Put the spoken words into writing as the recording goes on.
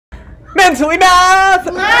Mentally math!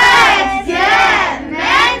 Let's get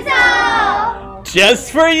mental!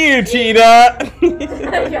 Just for you, Cheetah!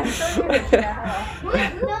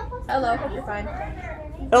 Hello, hope you're fine.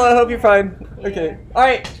 Hello, hope you're fine. Okay.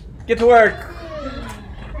 Alright, get to work.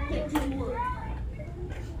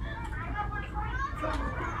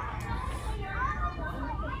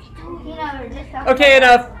 Okay,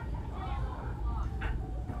 enough.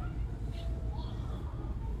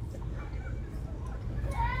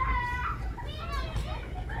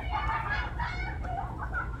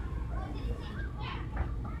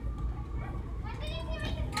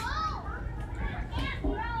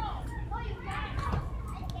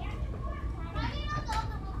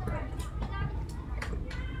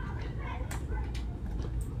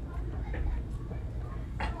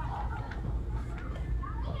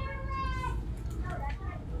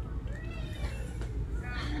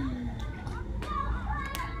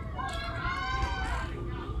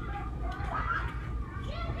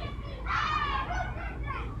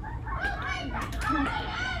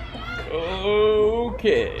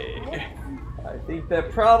 Okay. I think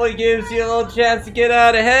that probably gives you a little chance to get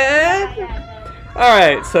out ahead.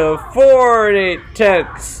 Alright, so 4 and 8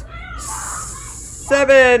 tenths.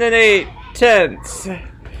 7 and 8 tenths.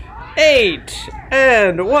 8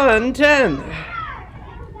 and 1 tenth.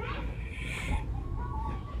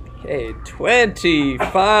 Okay,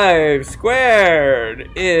 25 squared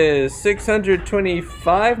is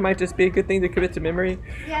 625. Might just be a good thing to commit to memory.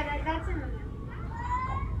 Yeah, that's in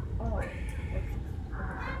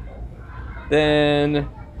Then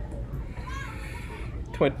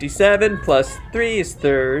 27 plus 3 is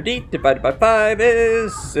 30. Divided by 5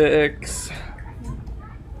 is 6.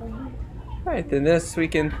 Alright, then this we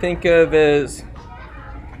can think of as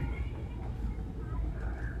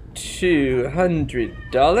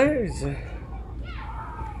 $200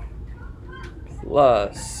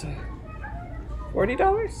 plus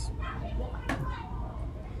 $40.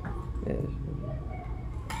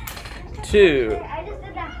 2. I just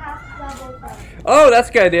did the half double thing. Oh, that's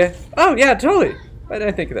a good idea. Oh, yeah, totally. Why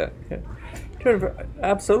didn't I think of that? Okay.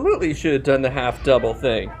 Absolutely should have done the half double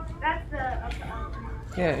thing. That's the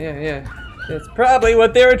Yeah. That's probably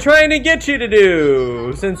what they were trying to get you to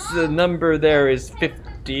do, since the number there is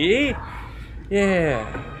 50. Yeah.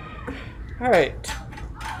 All right.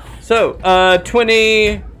 So,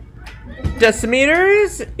 20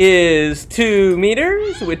 decimeters is 2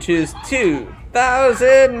 meters, which is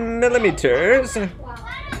 2,000 millimeters.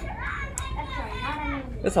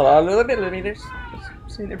 That's a lot of little millimeters.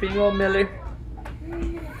 See, they're being all milli.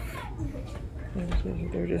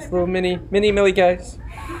 They're just little mini milli guys.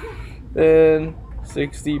 Then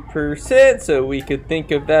 60%, so we could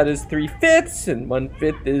think of that as 3/5, and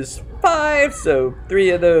 1/5 is 5, so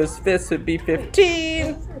 3 of those fifths would be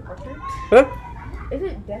 15. Huh? Is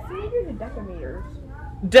it decimeters or decameters?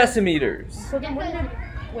 Decimeters. So then wouldn't it,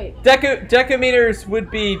 wait, Decameters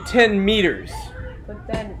would be 10 meters. but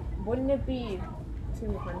then wouldn't it be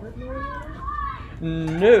 200 millimeters?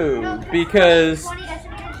 No, because 20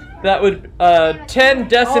 decimeters. that would 10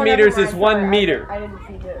 decimeters is 1 meter. I didn't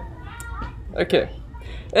see the. Okay,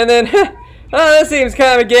 and then this seems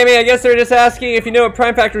kind of a gamey. I guess they're just asking if you know what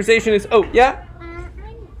prime factorization is. Oh, yeah. I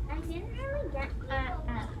didn't really get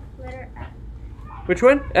letter F. Which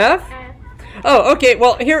one? F? F. Oh, okay.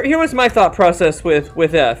 Well, here was my thought process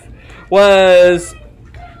with F. Was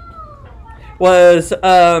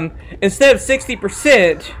instead of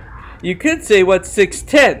 60%, you could say what's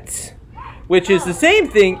 6/10, which is the same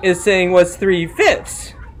thing as saying what's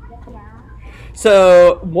 3/5.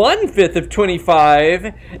 So 1/5 of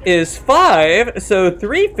 25 is 5, so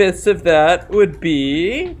 3/5 of that would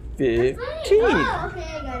be 15. Oh, okay,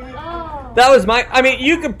 I got it. Oh. That was my, I mean,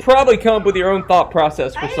 you could probably come up with your own thought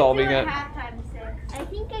process for solving it. it. Half times 6. I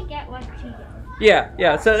think I get what she did.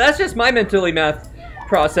 Yeah, so that's just my mentally math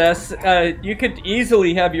process. You could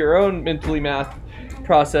easily have your own mentally math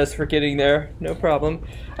process for getting there, no problem.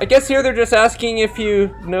 I guess here they're just asking if you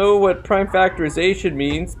know what prime factorization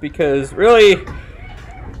means, because really,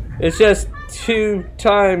 it's just 2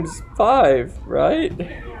 times 5, right?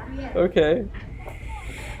 Yeah. Okay.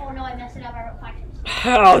 Oh no, I messed it up. I wrote 5 times.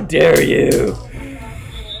 How dare you?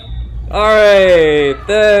 Alright,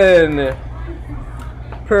 then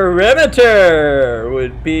perimeter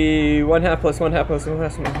would be 1/2 plus 1/2 plus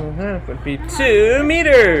 1/2 would be 2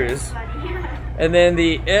 meters. And then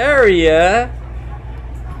the area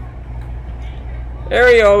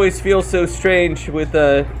always feels so strange with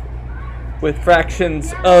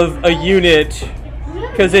fractions of a unit,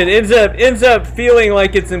 because it ends up feeling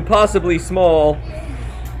like it's impossibly small.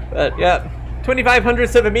 But yeah, 25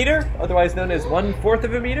 hundredths of a meter, otherwise known as 1/4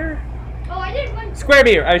 of a meter. Oh, I did 1 Square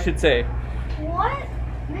meter, I should say. What?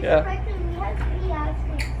 Mr. Yeah. Beckman, we have 3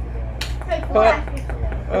 aspects today. Sorry, 4 What? aspects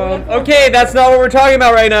today. Okay, that's not what we're talking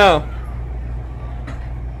about right now.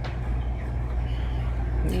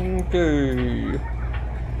 Okay.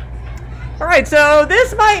 Alright, so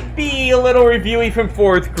this might be a little reviewy from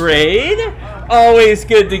 4th grade. Always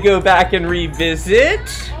good to go back and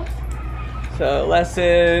revisit. So,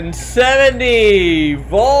 lesson 70.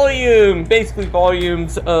 Basically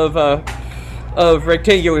volumes of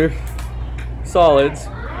rectangular solids.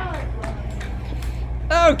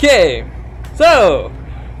 Okay, so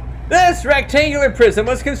this rectangular prism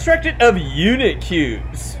was constructed of unit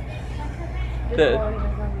cubes,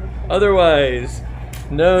 otherwise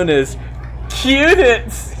known as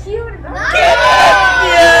cunits.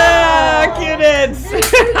 Yeah, cunits.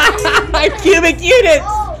 Cubic units.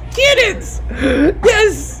 Cunits.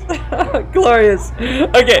 Yes. Glorious.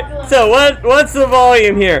 Okay, so what's the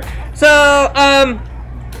volume here? So I'm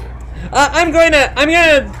going to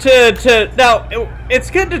now. It's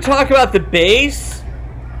good to talk about the base,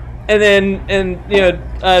 and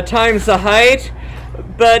times the height.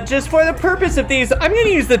 But just for the purpose of these, I'm going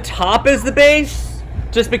to use the top as the base,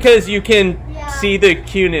 just because you can see the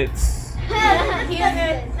cunits.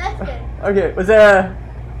 That's good. Okay, was that a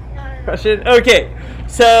question? Okay,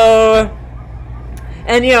 so.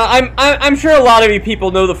 And I'm sure a lot of you people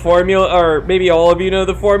know the formula, or maybe all of you know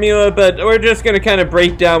the formula, but we're just going to kind of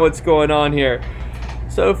break down what's going on here.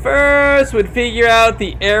 So first, we'd figure out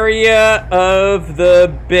the area of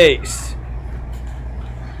the base.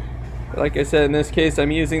 Like I said, in this case,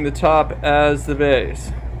 I'm using the top as the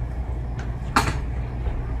base.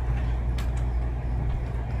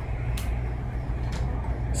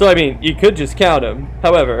 So, I mean, you could just count them.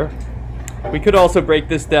 However, we could also break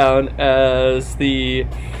this down as the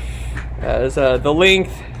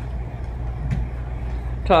length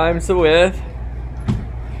times the width.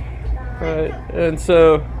 Right, and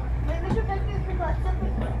so,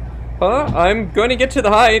 I'm going to get to the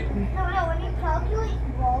height. No, when you calculate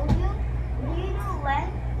volume, do you do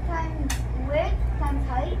length times width times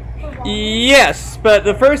height for volume? Yes, but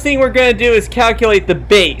the first thing we're going to do is calculate the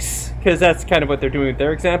base, because that's kind of what they're doing with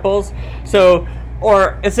their examples. So,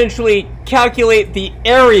 or essentially calculate the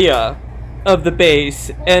area of the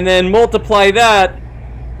base, and then multiply that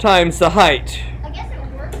times the height. I guess it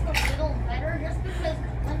works a little better just because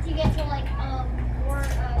once you get to like more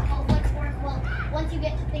complex forms, well, once you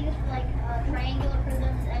get to things like triangular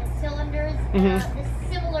prisms and cylinders, the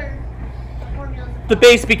similar formulas. The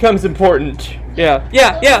base becomes important. Yeah. So you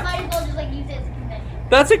might as well just like use it as a convention.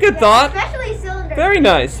 That's a good thought. Especially cylinders.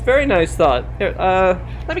 Very nice thought. Here,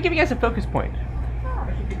 let me give you guys a focus point.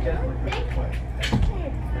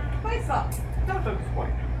 Nice thought. No focus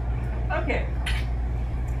point. Okay.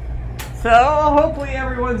 So hopefully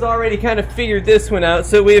everyone's already kind of figured this one out.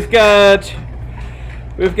 So we've got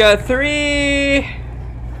 3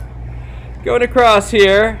 going across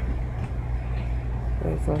here.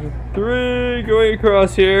 3 going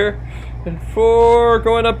across here, and 4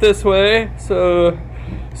 going up this way. So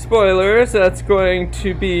spoilers, that's going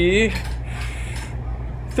to be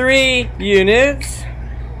 3 units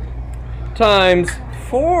times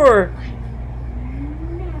 4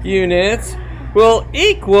 units will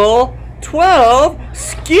equal 12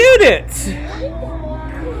 skunits.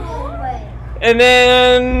 And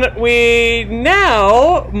then we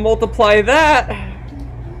now multiply that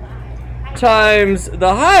times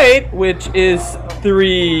the height, which is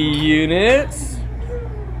 3 units.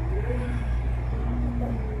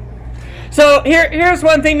 So here's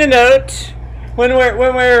one thing to note when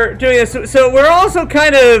we're doing this. So we're also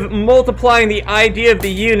kind of multiplying the idea of the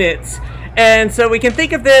units, and so we can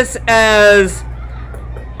think of this as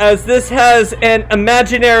this has an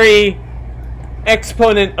imaginary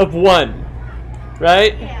exponent of 1,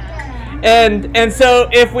 right? Yeah. And so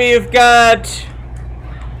if we've got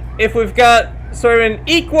sort of an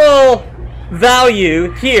equal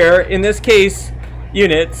value here, in this case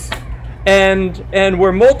units, and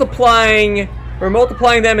we're multiplying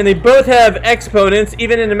them, and they both have exponents,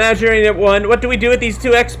 even an imaginary at 1. What do we do with these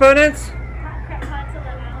 2 exponents? Cancel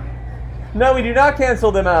them out. No, we do not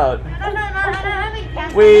cancel them out. No,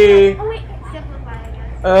 cancel We them out. Simplify, I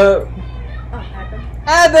guess.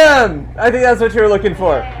 Add them. I think that's what you were looking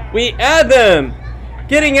for. Yeah. We add them,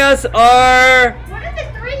 getting us our What are the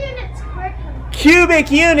 3 units squared? cubic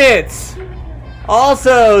units,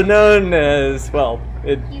 also known as, well,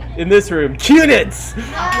 in this room, cunits.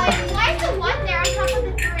 Why is the 1 there on top of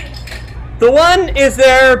the 3? The 1 is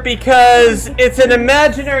there because it's an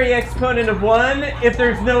imaginary exponent of 1 if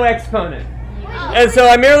there's no exponent. And so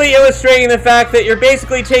I'm merely illustrating the fact that you're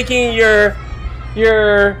basically taking your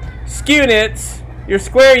skunits your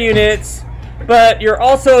square units, but you're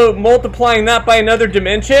also multiplying that by another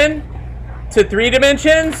dimension to 3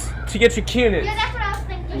 dimensions to get your cunits. Yeah, that's what I was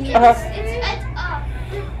thinking. It's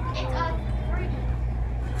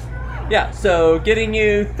 3D. Yeah, so getting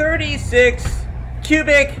you 36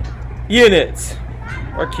 cubic units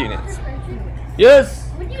or cunits. Yes.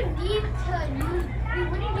 Would you need to put the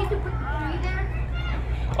 3 there?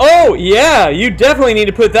 Oh yeah, you definitely need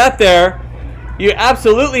to put that there. You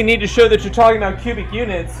absolutely need to show that you're talking about cubic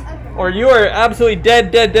units, or you are absolutely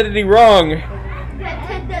deadly wrong.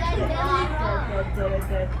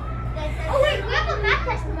 Oh wait, we have a math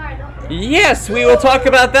test tomorrow, don't we? Yes, we will talk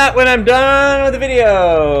about that when I'm done with the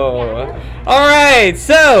video. Alright,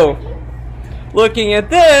 so looking at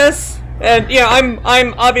this, and yeah, I'm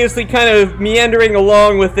obviously kind of meandering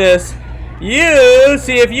along with this. You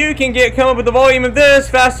see if you can come up with the volume of this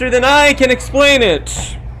faster than I can explain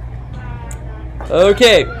it.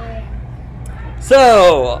 Okay.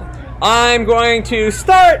 So I'm going to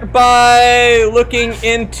start by looking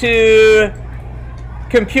into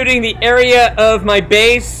computing the area of my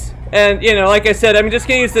base, and you know, like I said, I'm just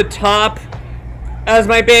gonna use the top as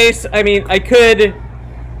my base. I mean, I could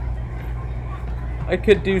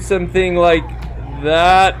do something like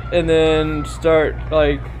that and then start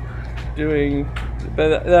like doing,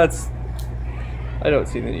 but that's, I don't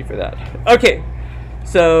see the need for that. Okay,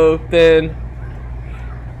 so then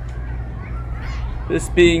this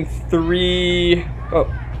being 3, oh,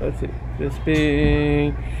 let's see, this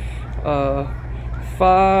being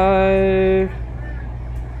 5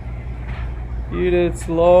 units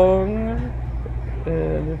long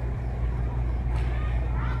and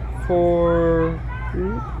 4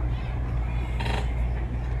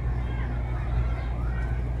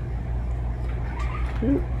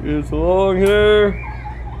 units long here.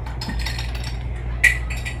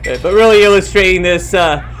 Okay, but really illustrating this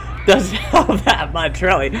doesn't help that much,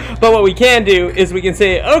 really. But what we can do is we can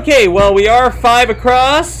say, okay, well, we are 5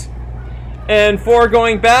 across and 4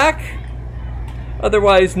 going back,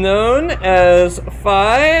 otherwise known as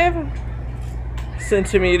 5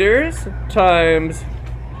 centimeters times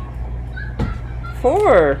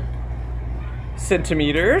 4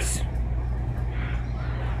 centimeters,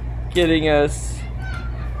 getting us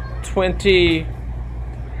 20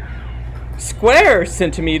 square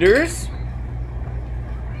centimeters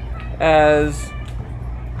as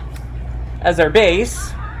our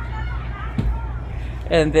base,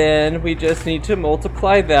 and then we just need to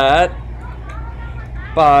multiply that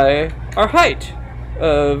by our height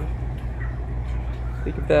of,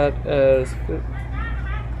 think of that as,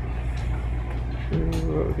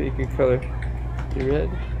 what would be a good color? The red?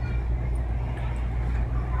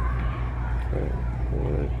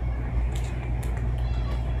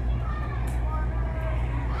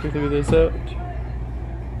 Figure this out.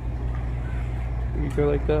 We go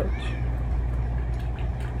like that.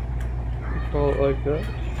 We call it like that.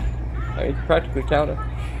 I can practically count it.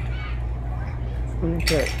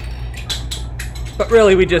 Okay. But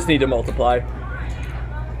really, we just need to multiply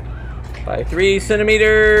by 3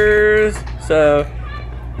 centimeters. So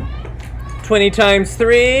 20 times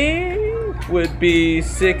 3 would be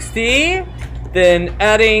 60. Then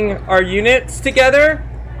adding our units together,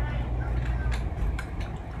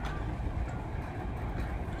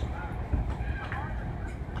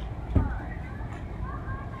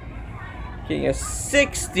 getting us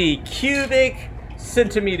 60 cubic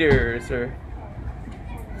centimeters, or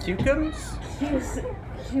cucums? Cucums.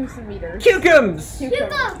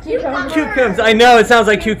 Cucums. I know, it sounds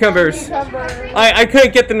like cucumbers. I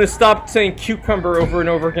couldn't get them to stop saying cucumber over and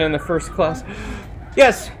over again in the first class.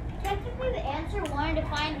 Yes? Technically, the answer wanted to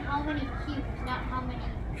find how many cubes, not how many.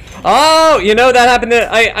 Oh, you know, that happened.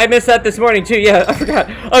 I missed that this morning too. Yeah, I forgot.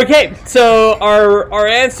 Okay, so our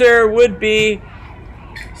answer would be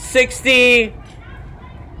 60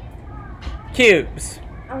 cubes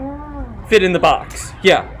fit in the box.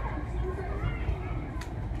 Yeah.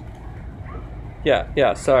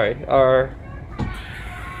 Yeah, sorry. Our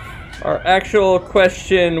actual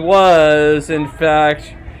question was, in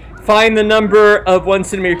fact, find the number of 1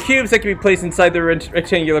 centimeter cubes that can be placed inside the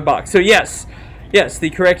rectangular box. So yes, the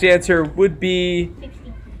correct answer would be 60.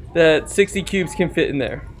 that 60 cubes can fit in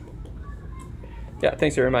there. Yeah,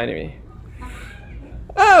 thanks for reminding me.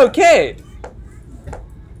 Okay.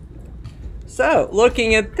 So,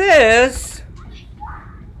 looking at this,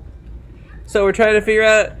 so we're trying to figure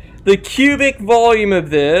out the cubic volume of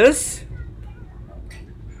this,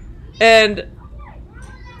 and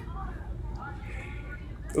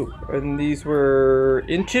these were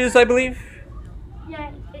inches, I believe.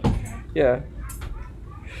 Yeah. Yeah.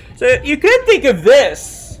 So you could think of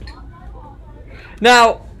this.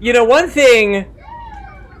 Now, you know, one thing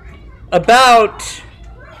about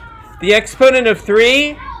the exponent of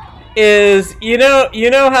 3 is, you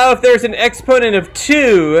know how if there's an exponent of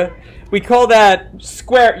 2, we call that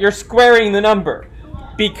square, you're squaring the number.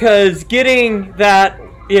 Because getting that,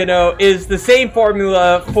 is the same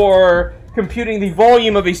formula for computing the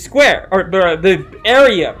volume of a square, or the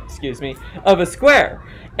area, of a square.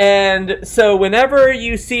 And so whenever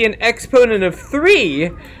you see an exponent of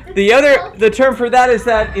 3, the term for that is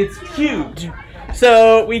that it's cubed.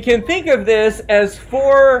 So we can think of this as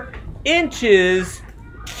 4 inches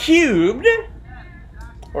cubed,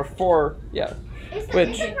 or 4, yeah. Is the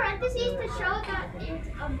parentheses to show that it's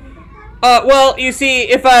well, you see,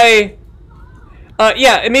 if I,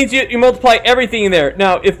 yeah, it means you multiply everything in there.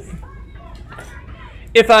 Now, if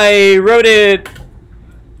I wrote it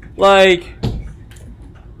like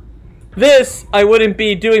this, I wouldn't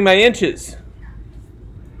be doing my inches.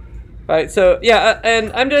 Right, so yeah,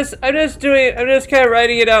 and I'm just kind of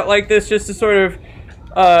writing it out like this just to sort of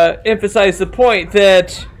emphasize the point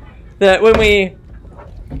that when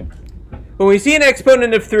we see an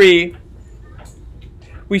exponent of 3,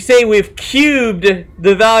 we say we've cubed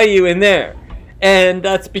the value in there. And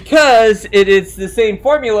that's because it is the same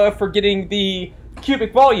formula for getting the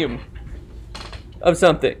cubic volume of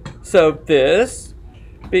something. So this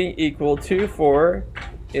being equal to 4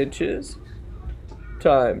 inches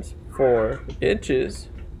times 4 inches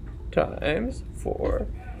times 4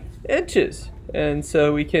 inches. And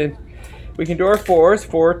so we can do our 4s.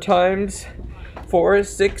 4 times 4 is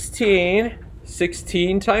 16.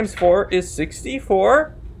 16 times 4 is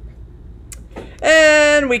 64.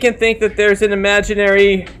 And we can think that there's an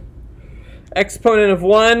imaginary exponent of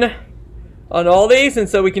 1 on all these, and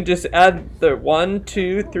so we can just add the 1,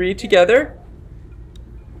 2, 3 together.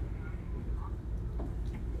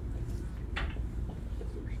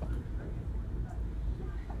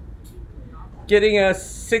 Getting a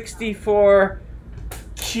 64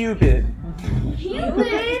 cubed.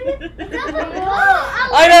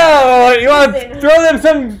 I know! You want to throw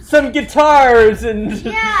them some guitars and...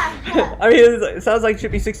 Yeah! I mean, it sounds like it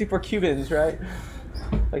should be 64 Cubans, right?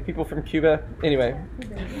 Like people from Cuba. Anyway.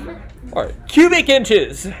 Alright, cubic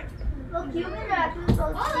inches. Well, Cuban actually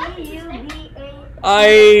spelled C-U-B-A.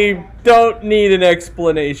 I don't need an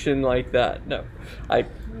explanation like that. No.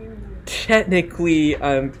 Technically,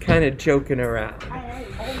 I'm kind of joking around.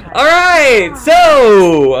 Alright,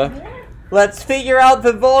 so... let's figure out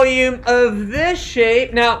the volume of this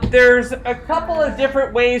shape. Now, there's a couple of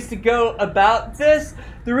different ways to go about this.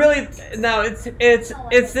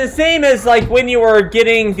 It's the same as like when you were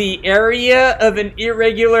getting the area of an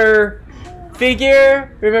irregular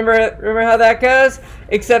figure. Remember how that goes?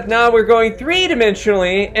 Except now we're going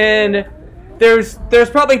 3-dimensionally, and there's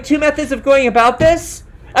probably 2 methods of going about this.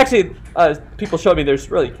 Actually, people showed me there's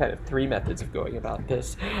really kind of 3 methods of going about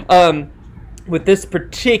this. With this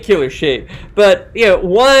particular shape. But,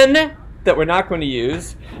 one that we're not going to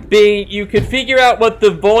use being you could figure out what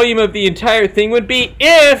the volume of the entire thing would be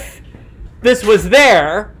if this was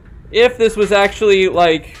there, if this was actually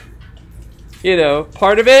like,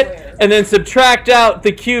 part of it, and then subtract out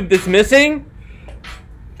the cube that's missing.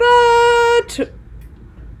 But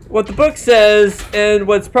what the book says, and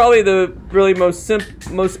what's probably the really most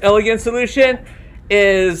elegant solution,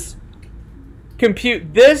 is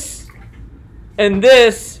compute this and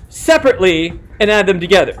this separately and add them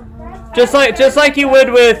together. Just like you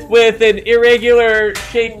would with an irregular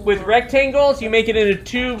shape with rectangles, you make it into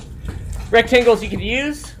 2 rectangles you can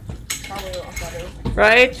use. Probably a lot better.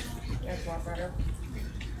 Right? That's a lot better.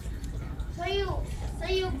 So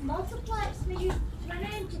you multiply, so you turn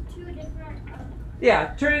it into 2 different...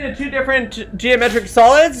 Yeah, turn it into 2 different geometric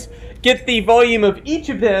solids, get the volume of each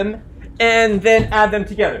of them, and then add them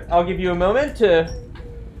together. I'll give you a moment to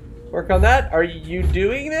work on that. Are you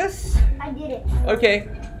doing this? I did it. Okay.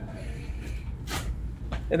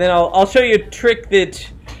 And then I'll show you a trick that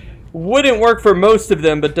wouldn't work for most of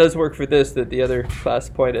them, but does work for this that the other class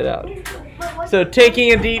pointed out. So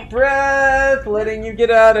taking a deep breath, letting you get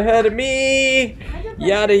out ahead of me,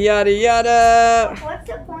 yada, yada, yada. What's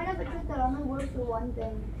the point of a trick that only works for one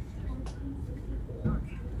thing?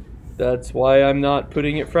 That's why I'm not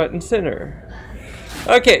putting it front and center.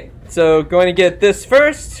 Okay, so going to get this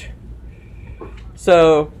first.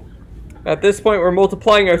 So at this point we're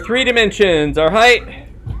multiplying our 3 dimensions, our height,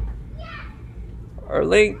 our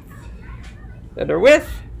length, and our width.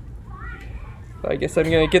 So I guess I'm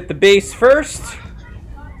going to get the base first.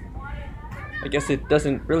 I guess it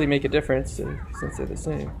doesn't really make a difference since they're the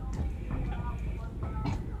same.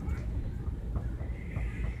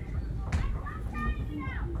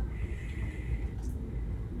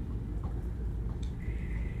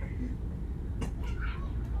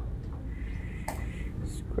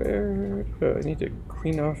 squared. Oh, I need to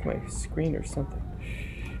clean off my screen or something.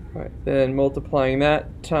 All right, then multiplying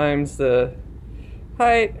that times the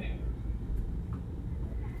height.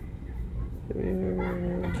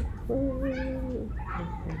 And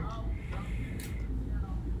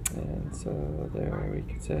so there we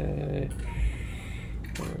could say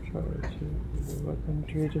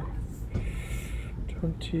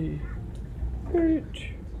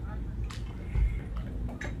 128.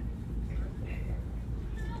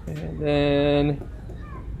 And then,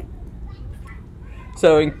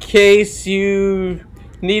 so in case you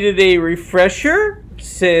needed a refresher,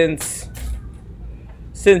 since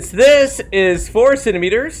this is 4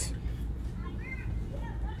 centimeters,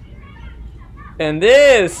 and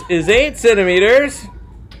this is 8 centimeters,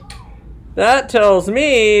 that tells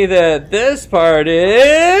me that this part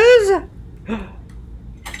is...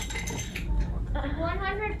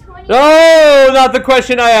 120. No, not the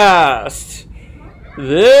question I asked.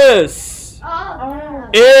 This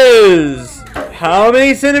is how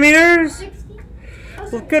many centimeters? 60?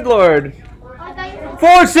 Well, good Lord. I thought you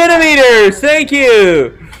 4 centimeters. Thank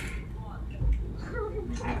you.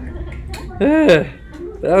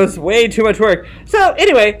 That was way too much work. So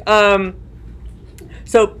anyway,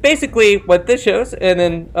 so basically what this shows, and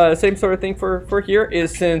then same sort of thing for here,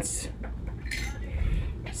 is since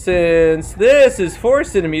this is 4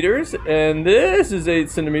 centimeters and this is 8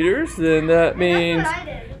 centimeters, then that means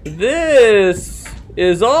this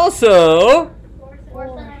is also,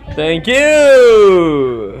 thank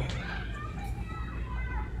you.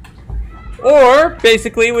 Or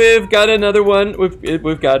basically we've got another one,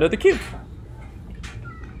 we've got another cube.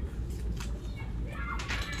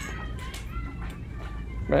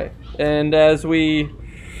 Right, and as we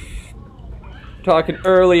talking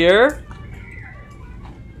earlier,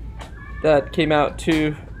 that came out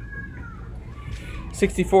to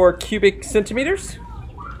 64 cubic centimeters.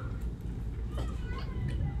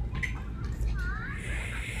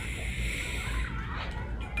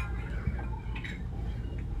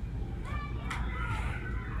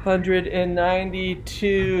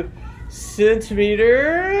 $192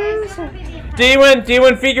 centimeters. Do you want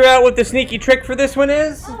to figure out what the sneaky trick for this one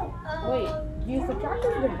is? Wait, you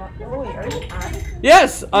subtracted the... Oh, wait, are you adding?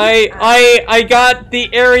 Yes, I got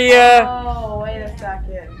the area. Oh, wait a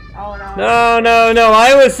second. Oh, no. No.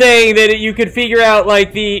 I was saying that you could figure out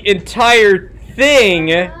like the entire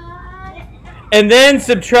thing and then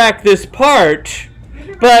subtract this part.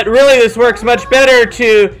 But really this works much better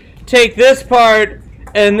to take this part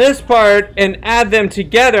and add them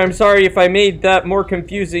together. I'm sorry if I made that more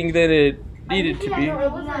confusing than it needed to be. No,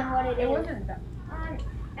 it wasn't that.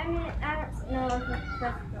 I mean, I don't know if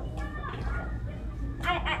that's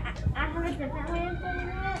I have a different way of doing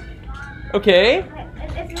it. Okay.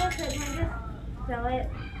 It's real quick. Can I just show it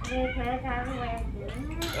really quick? I have a way of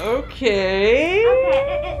doing it. Okay.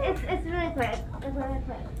 Okay, it's really quick. It's really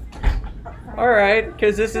quick. All right,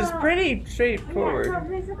 because this is pretty straightforward. Yeah, so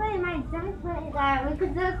basically, my exact point is that we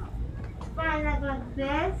could just find like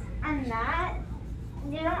this and that.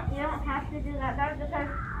 You don't have to do that because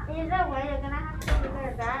either way you're gonna have to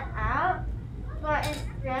figure that out. But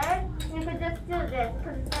instead, you could just do this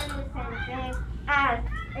because it's gonna be the same thing as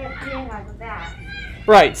it being like that.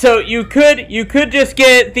 Right. So you could just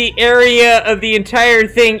get the area of the entire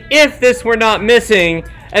thing if this were not missing,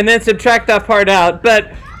 and then subtract that part out.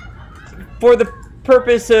 But for the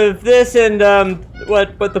purpose of this, and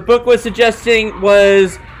what the book was suggesting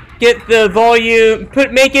was get the volume,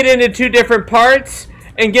 make it into 2 different parts,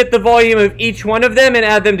 and get the volume of each one of them and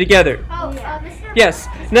add them together. Oh, Yes.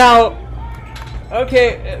 Now,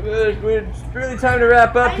 okay, it's really time to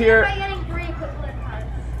wrap up here. I did it by getting 3 equivalent parts.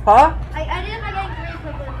 Huh? I did it by getting 3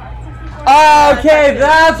 equivalent parts. 64. Okay,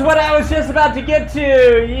 that's what I was just about to get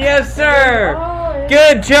to. Yes, sir.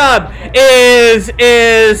 Good job.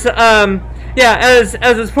 Yeah, as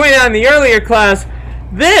was pointed out in the earlier class,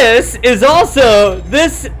 this is also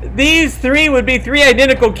these 3 would be 3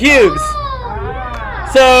 identical cubes.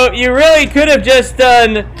 So you really could have just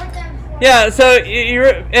done, yeah. So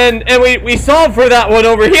we solved for that one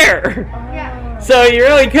over here. Yeah. So you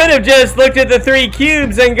really could have just looked at the 3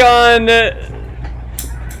 cubes and gone. Can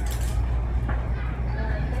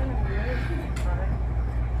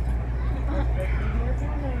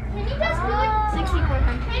you just do it 64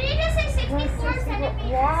 times? Can you just say 64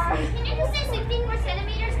 centimeters? Why? Can you just say 64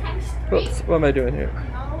 centimeters times 3? Oops, what am I doing here?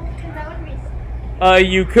 No, because that would be...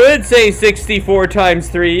 You could say 64 times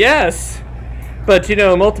 3, yes. But you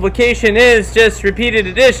know, multiplication is just repeated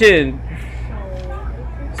addition.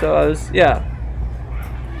 So I was, yeah.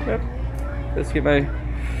 Yep. Let's get my...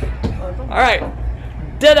 Alright.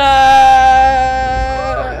 Ta-da!